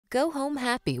Go home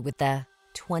happy with the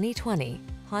 2020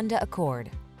 Honda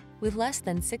Accord. With less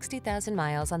than 60,000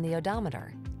 miles on the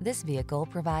odometer, this vehicle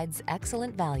provides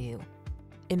excellent value.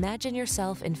 Imagine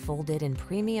yourself enfolded in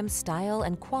premium style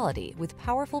and quality with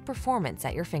powerful performance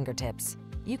at your fingertips.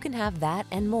 You can have that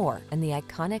and more in the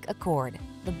iconic Accord,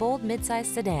 the bold midsize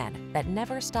sedan that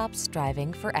never stops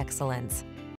striving for excellence.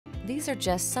 These are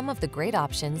just some of the great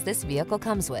options this vehicle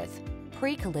comes with: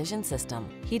 pre-collision system,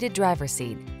 heated driver's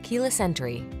seat, keyless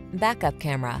entry, backup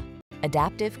camera,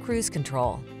 adaptive cruise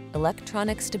control,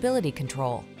 electronic stability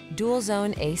control, dual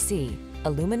zone AC,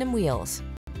 aluminum wheels,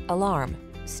 alarm,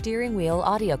 steering wheel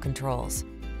audio controls.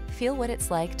 Feel what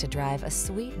it's like to drive a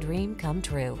sweet dream come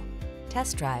true.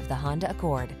 Test drive the Honda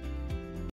Accord.